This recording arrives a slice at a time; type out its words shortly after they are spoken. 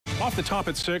Off the top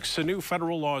at 6, a new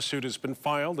federal lawsuit has been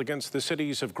filed against the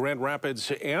cities of Grand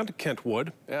Rapids and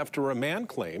Kentwood after a man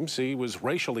claims he was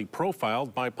racially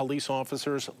profiled by police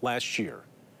officers last year.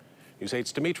 News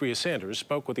 8's Demetrius Sanders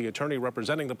spoke with the attorney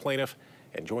representing the plaintiff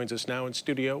and joins us now in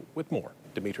studio with more.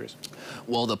 Demetrius.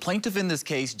 Well, the plaintiff in this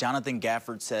case, Jonathan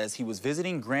Gafford, says he was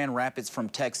visiting Grand Rapids from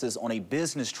Texas on a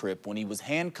business trip when he was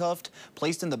handcuffed,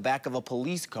 placed in the back of a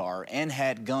police car, and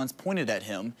had guns pointed at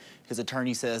him. His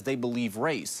attorney says they believe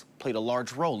race played a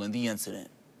large role in the incident.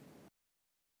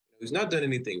 He's not done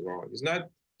anything wrong. He's not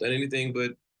done anything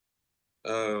but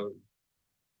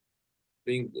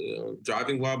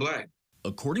driving while black.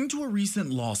 According to a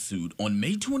recent lawsuit, on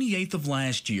May 28th of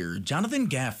last year, Jonathan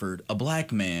Gafford, a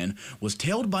black man, was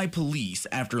tailed by police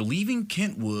after leaving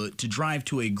Kentwood to drive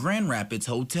to a Grand Rapids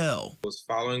hotel. Was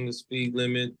following the speed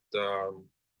limit.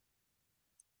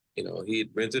 He had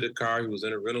rented a car. He was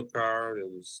in a rental car. There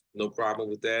was no problem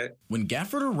with that. When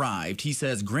Gafford arrived, he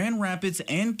says Grand Rapids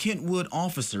and Kentwood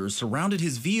officers surrounded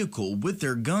his vehicle with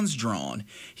their guns drawn.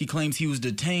 He claims he was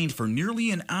detained for nearly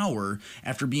an hour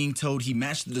after being told he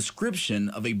matched the description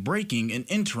of a breaking and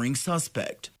entering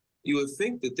suspect. You would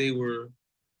think that they were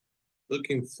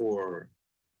looking for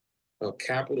a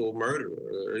capital murder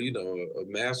or, a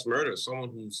mass murder, someone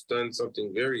who's done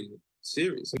something very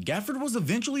serious. Gafford was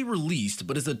eventually released,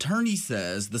 but his attorney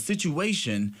says the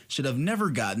situation should have never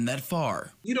gotten that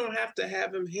far. You don't have to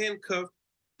have him handcuffed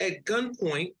at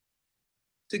gunpoint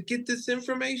to get this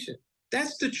information.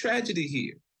 That's the tragedy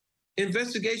here.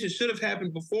 Investigation should have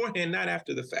happened beforehand, not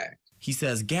after the fact. He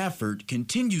says Gafford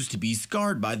continues to be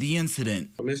scarred by the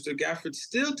incident. Mr. Gafford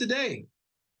still today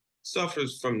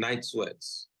suffers from night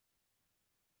sweats.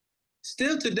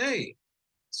 Still today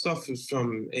suffers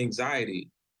from anxiety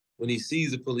when he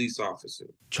sees a police officer.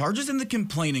 Charges in the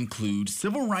complaint include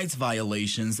civil rights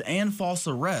violations and false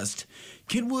arrest.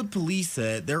 Kentwood police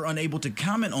said they're unable to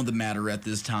comment on the matter at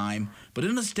this time, but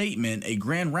in a statement, a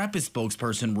Grand Rapids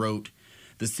spokesperson wrote,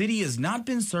 "The city has not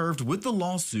been served with the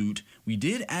lawsuit. We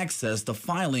did access the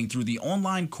filing through the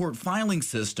online court filing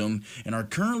system and are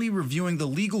currently reviewing the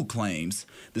legal claims.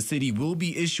 The city will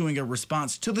be issuing a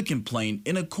response to the complaint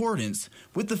in accordance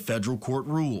with the federal court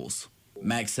rules."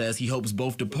 Max says he hopes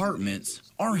both departments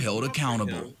are held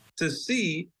accountable. To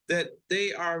see that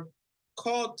they are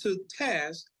called to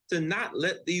task to not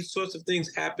let these sorts of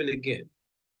things happen again.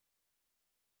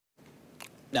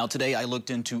 Now, today I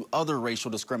looked into other racial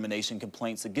discrimination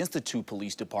complaints against the two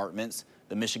police departments.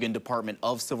 The Michigan Department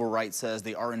of Civil Rights says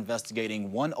they are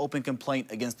investigating one open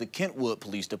complaint against the Kentwood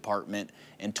Police Department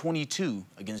and 22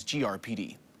 against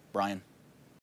GRPD. Brian.